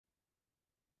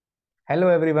Hello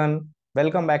everyone,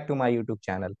 welcome back to my YouTube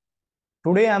channel.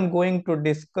 Today I'm going to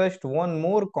discuss one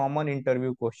more common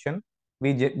interview question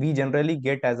we generally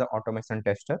get as an automation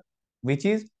tester, which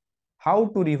is how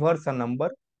to reverse a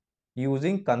number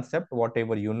using concept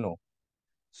whatever you know.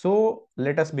 So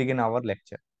let us begin our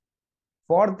lecture.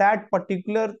 For that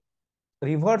particular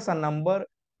reverse a number,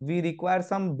 we require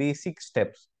some basic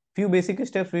steps. Few basic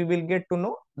steps we will get to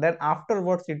know, then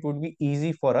afterwards it would be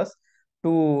easy for us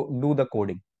to do the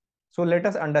coding. So let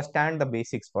us understand the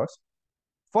basics first.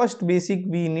 First basic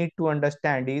we need to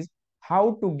understand is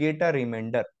how to get a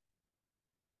remainder.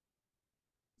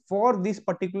 For this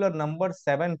particular number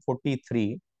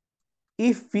 743,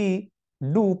 if we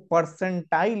do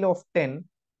percentile of 10,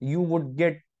 you would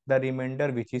get the remainder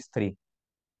which is 3.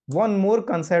 One more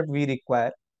concept we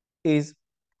require is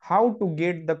how to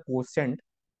get the quotient,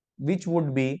 which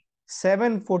would be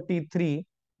 743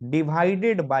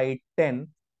 divided by 10.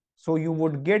 So you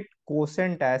would get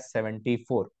quotient as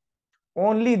 74.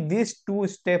 Only these two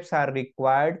steps are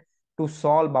required to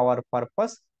solve our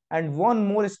purpose, and one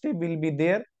more step will be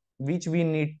there which we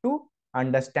need to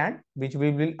understand, which we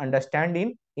will understand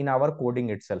in our coding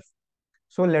itself.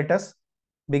 So let us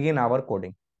begin our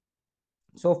coding.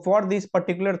 So for this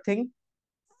particular thing,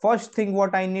 first thing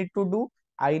what I need to do,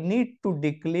 I need to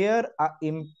declare a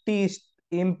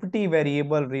empty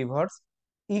variable reverse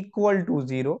equal to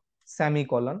 0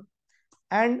 semicolon.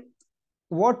 And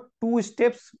what two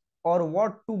steps or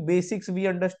what two basics we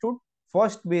understood?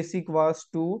 First basic was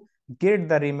to get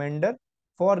the remainder.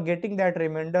 For getting that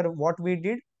remainder, what we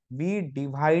did, we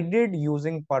divided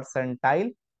using percentile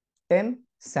 10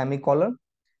 semicolon.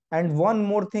 And one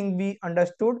more thing we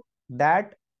understood,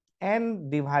 that n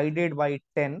divided by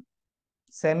 10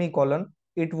 semicolon,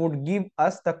 it would give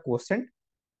us the quotient.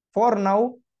 For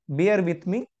now, bear with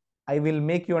me, I will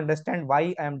make you understand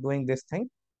why I am doing this thing.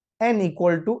 N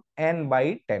equal to n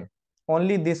by 10.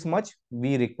 Only this much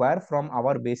we require from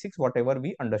our basics, whatever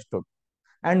we understood.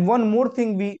 And one more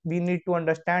thing we need to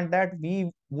understand, that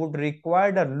we would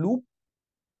require a loop.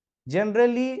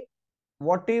 Generally,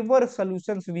 whatever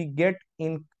solutions we get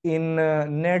in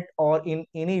net or in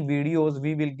any videos,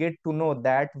 we will get to know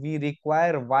that we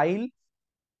require while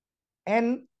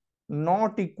n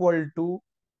not equal to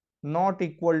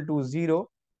 0,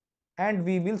 and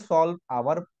we will solve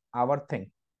our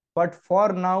thing. But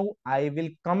for now I will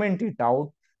comment it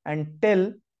out and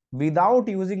tell, without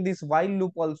using this while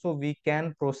loop also we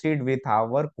can proceed with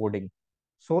our coding.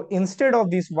 So instead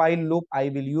of this while loop I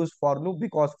will use for loop,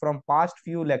 because from past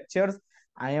few lectures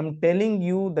I am telling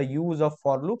you the use of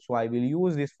for loop, so I will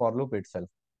use this for loop itself.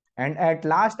 And at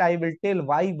last I will tell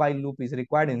why while loop is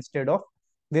required instead of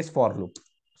this for loop.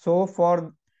 So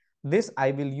for this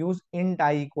I will use int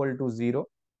I equal to 0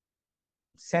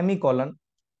 semicolon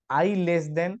I less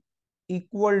than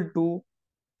equal to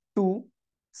 2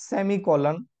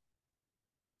 semicolon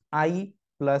I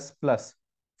plus plus.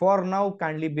 For now,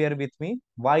 kindly bear with me.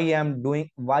 Why I'm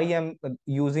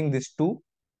using this 2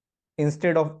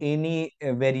 instead of any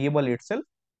variable itself.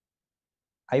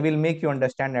 I will make you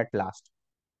understand at last.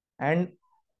 And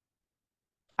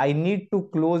I need to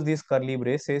close these curly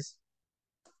braces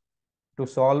to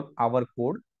solve our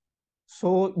code.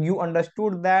 So you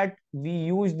understood that we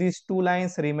use these two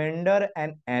lines, remainder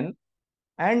and n.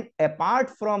 And apart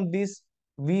from this,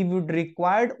 we would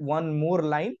require one more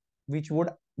line which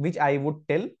I would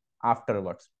tell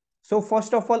afterwards. So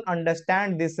first of all,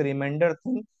 understand this remainder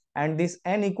thing and this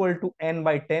n equal to n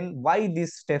by 10, why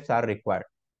these steps are required.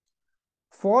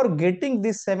 For getting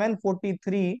this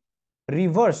 743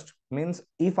 reversed, means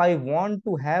if I want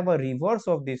to have a reverse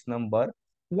of this number,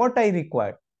 what I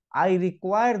require? I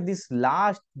require this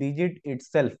last digit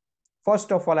itself.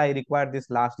 First of all, I require this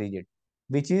last digit,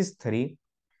 which is 3.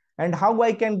 And how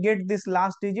I can get this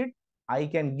last digit? I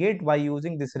can get by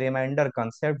using this remainder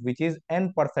concept, which is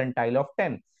n percentile of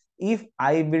 10. If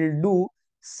I will do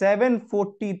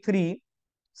 743,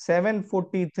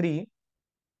 743,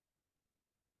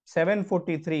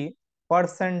 743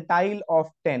 percentile of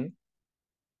 10,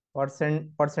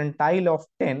 percentile of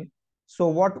 10. So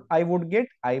what I would get?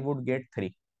 I would get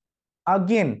 3.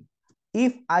 Again,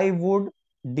 if I would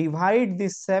divide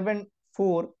this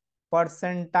 4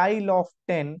 percentile of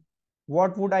 10,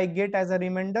 what would I get as a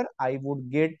remainder? I would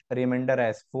get remainder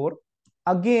as 4.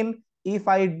 Again, if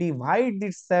I divide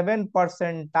this 7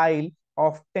 percentile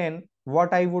of 10,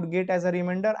 what I would get as a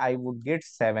remainder? I would get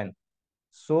 7.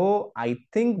 So I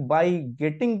think by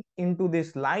getting into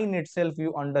this line itself,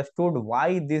 you understood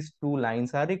why these two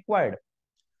lines are required.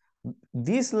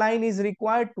 This line is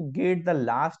required to get the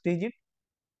last digit.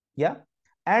 Yeah.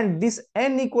 And this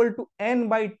n equal to n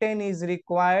by 10 is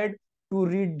required to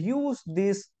reduce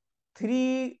this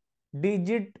three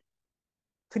digit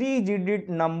three digit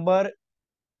number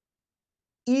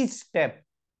each step.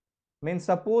 Means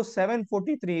suppose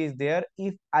 743 is there.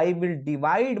 If I will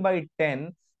divide by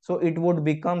 10, so it would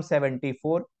become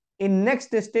 74. In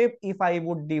next step, if I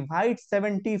would divide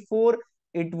 74,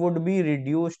 it would be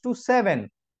reduced to 7.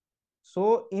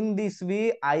 So in this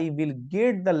way, I will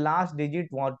get the last digit,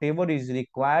 whatever is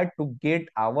required to get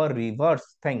our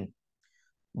reverse thing.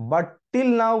 But till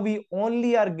now, we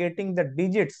only are getting the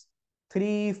digits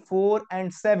 3, 4,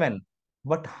 and 7.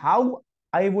 But how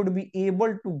I would be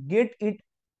able to get it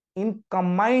in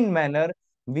combined manner?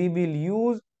 We will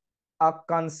use a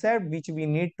concept which we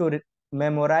need to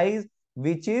memorize,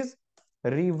 which is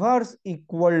reverse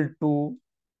equal to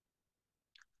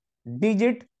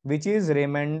digit, which is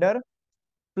remainder,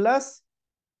 plus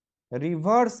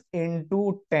reverse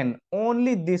into 10.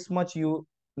 Only this much you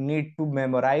need to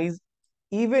memorize.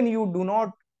 Even you do not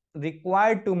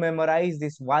require to memorize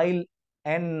this while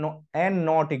n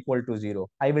not equal to 0.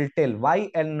 I will tell why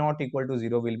n not equal to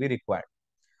 0 will be required.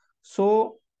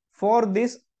 So for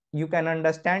this, you can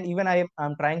understand, even I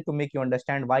am trying to make you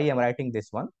understand why I am writing this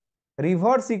one.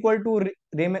 Reverse equal to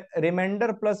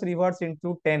remainder plus reverse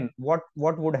into 10. What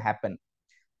would happen?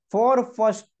 For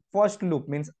first loop,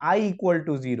 means I equal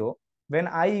to 0. When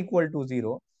I equal to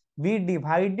 0, we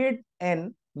divided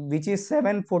n, which is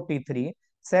 743.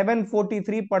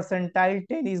 743 percentile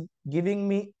 10 is giving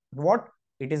me what?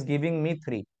 It is giving me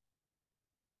 3.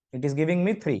 It is giving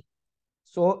me 3.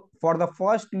 So for the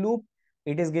first loop,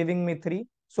 it is giving me 3.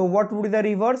 So what would be the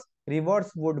reverse?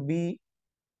 Reverse would be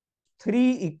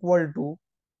 3 equal to,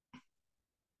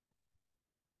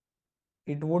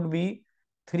 it would be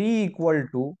 3 equal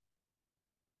to,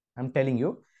 I'm telling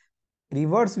you,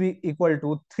 reverse be equal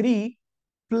to 3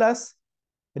 plus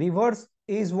reverse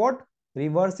is what?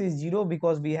 Reverse is 0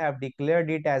 because we have declared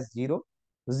it as 0.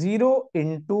 0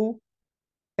 into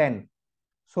 10.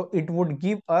 So it would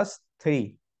give us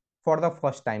 3 for the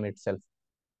first time itself.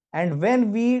 And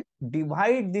when we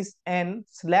divide this n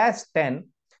slash 10,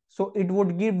 so it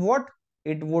would give what?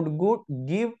 It would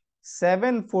give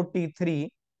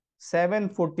 743.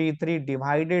 743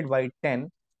 divided by 10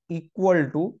 equal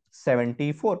to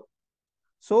 74.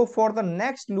 So for the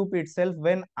next loop itself,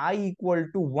 when I equal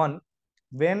to 1,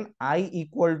 when I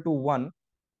equal to 1,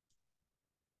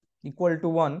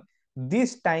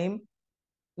 this time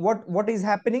what is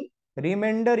happening?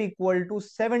 Remainder equal to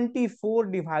 74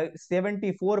 divide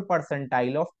 74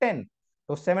 percentile of 10.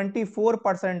 So 74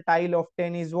 percentile of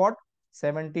 10 is what?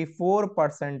 74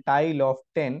 percentile of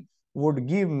 10 would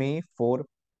give me 4.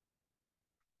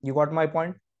 You got my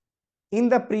point? In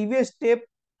the previous step,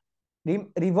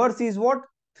 reverse is what?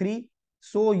 3.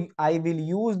 So I will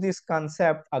use this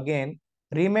concept again.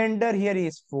 Remainder here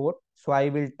is 4. So I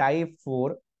will type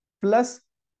 4 plus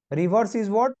reverse is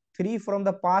what? 3 from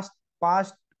the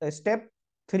past step.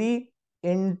 3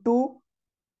 into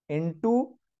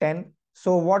 10.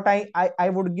 So what I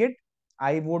would get?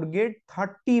 I would get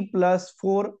 30 plus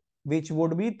 4, which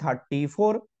would be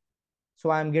 34. So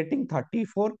I am getting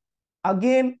 34.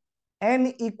 Again,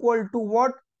 n equal to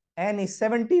what? N is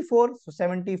 74. So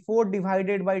 74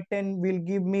 divided by 10 will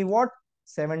give me what?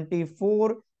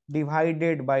 74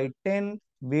 divided by 10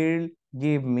 will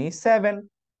give me 7.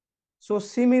 So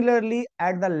similarly,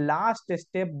 at the last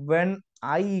step, when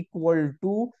I equal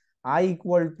to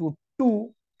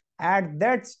 2, at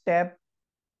that step,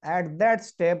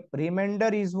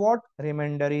 remainder is what?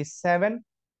 Remainder is 7.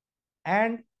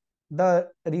 And the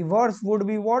reverse would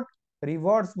be what?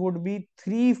 Reverse would be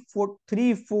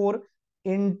 4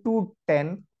 into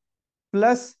 10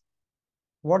 plus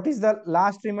what is the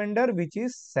last remainder, which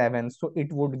is 7. So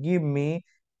it would give me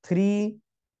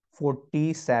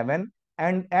 347.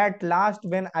 And at last,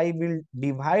 when I will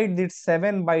divide this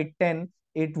 7 by 10,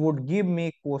 it would give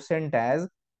me quotient as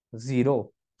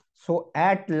 0. So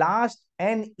at last,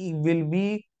 n will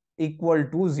be equal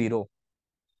to 0.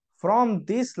 From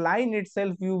this line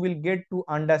itself, you will get to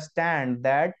understand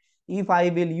that if I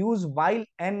will use while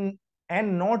n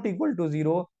not equal to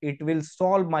 0, it will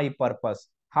solve my purpose.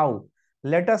 How?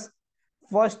 Let us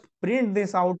first print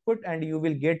this output and you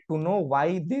will get to know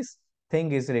why this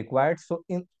thing is required. So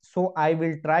I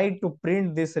will try to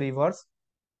print this reverse.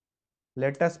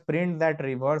 Let us print that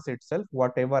reverse itself,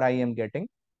 whatever I am getting.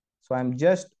 So I'm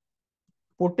just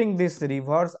putting this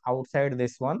reverse outside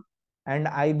this one, and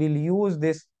I will use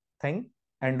this thing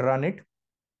and run it.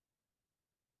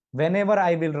 Whenever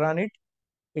I will run it,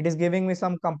 it is giving me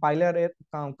some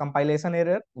compilation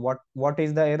error. What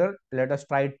is the error? Let us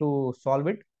try to solve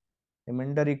it.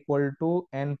 Remainder equal to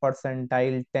n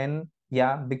percentile 10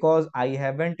 Yeah, because I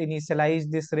haven't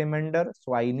initialized this remainder,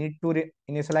 so I need to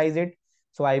initialize it.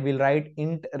 So I will write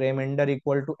int remainder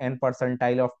equal to n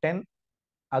percentile of 10.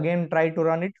 Again, try to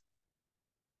run it.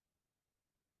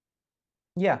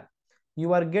 Yeah,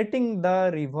 you are getting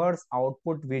the reverse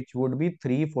output, which would be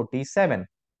 347.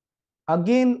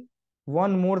 Again,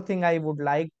 one more thing I would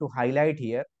like to highlight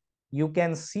here. You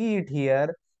can see it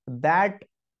here that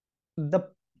the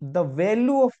the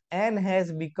value of n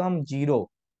has become 0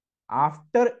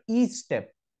 after each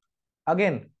step.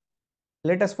 Again,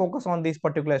 let us focus on this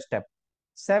particular step.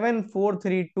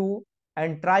 7432,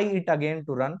 and try it again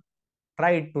to run.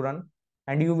 Try it to run,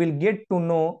 and you will get to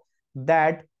know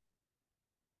that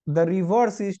the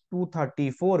reverse is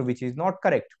 234, which is not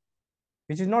correct.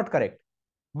 Which is not correct.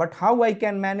 But how I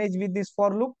can manage with this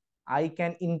for loop? I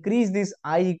can increase this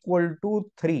I equal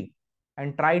to 3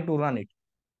 and try to run it.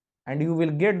 And you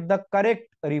will get the correct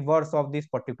reverse of this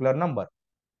particular number.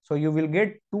 So you will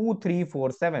get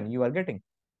 2347. You are getting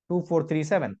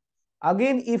 2437.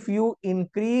 Again, if you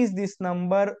increase this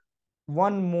number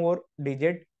one more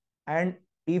digit, and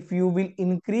if you will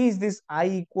increase this I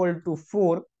equal to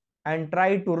 4 and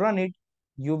try to run it,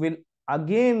 you will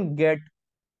again get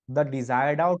the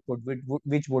desired output,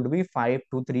 which would be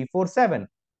 52347.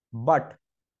 But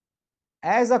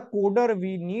as a coder,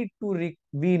 we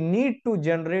need to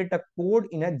generate a code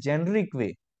in a generic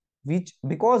way, which,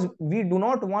 because we do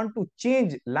not want to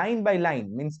change line by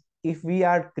line, means if we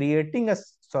are creating a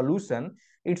solution,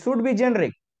 it should be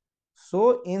generic.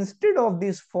 So instead of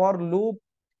this for loop,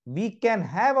 we can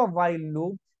have a while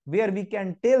loop where we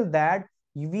can tell that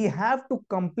we have to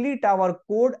complete our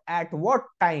code at what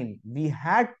time. We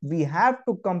have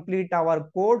to complete our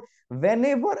code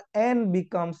whenever n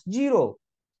becomes 0.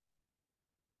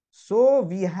 So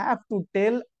we have to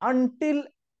tell until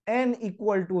n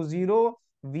equal to 0,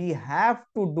 we have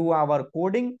to do our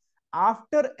coding.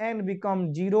 After n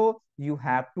becomes 0, you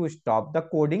have to stop the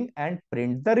coding and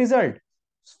print the result.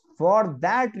 For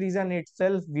that reason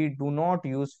itself, we do not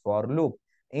use for loop.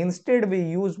 Instead, we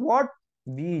use what?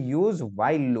 We use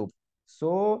while loop.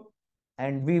 So,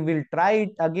 and we will try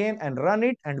it again and run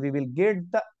it, and we will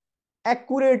get the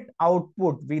accurate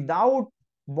output without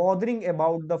bothering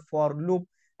about the for loop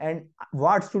and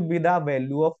what should be the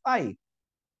value of I.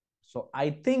 So I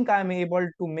think I'm able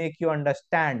to make you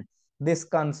understand this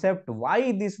concept,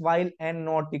 why this while n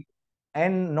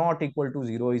not equal to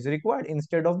 0 is required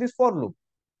instead of this for loop.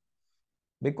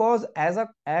 Because as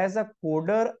a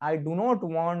coder, I do not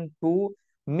want to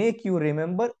make you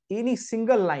remember any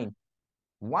single line.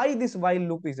 Why this while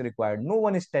loop is required? No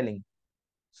one is telling.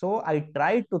 So I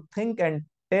try to think and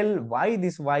tell why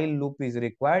this while loop is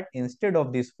required instead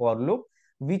of this for loop,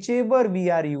 whichever we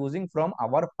are using from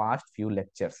our past few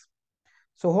lectures.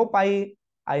 So hope I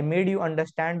made you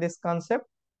understand this concept.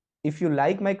 If you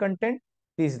like my content,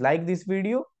 please like this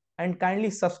video and kindly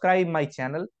subscribe my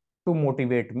channel to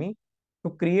motivate me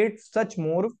to create such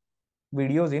more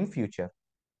videos in future.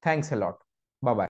 Thanks a lot. Bye bye.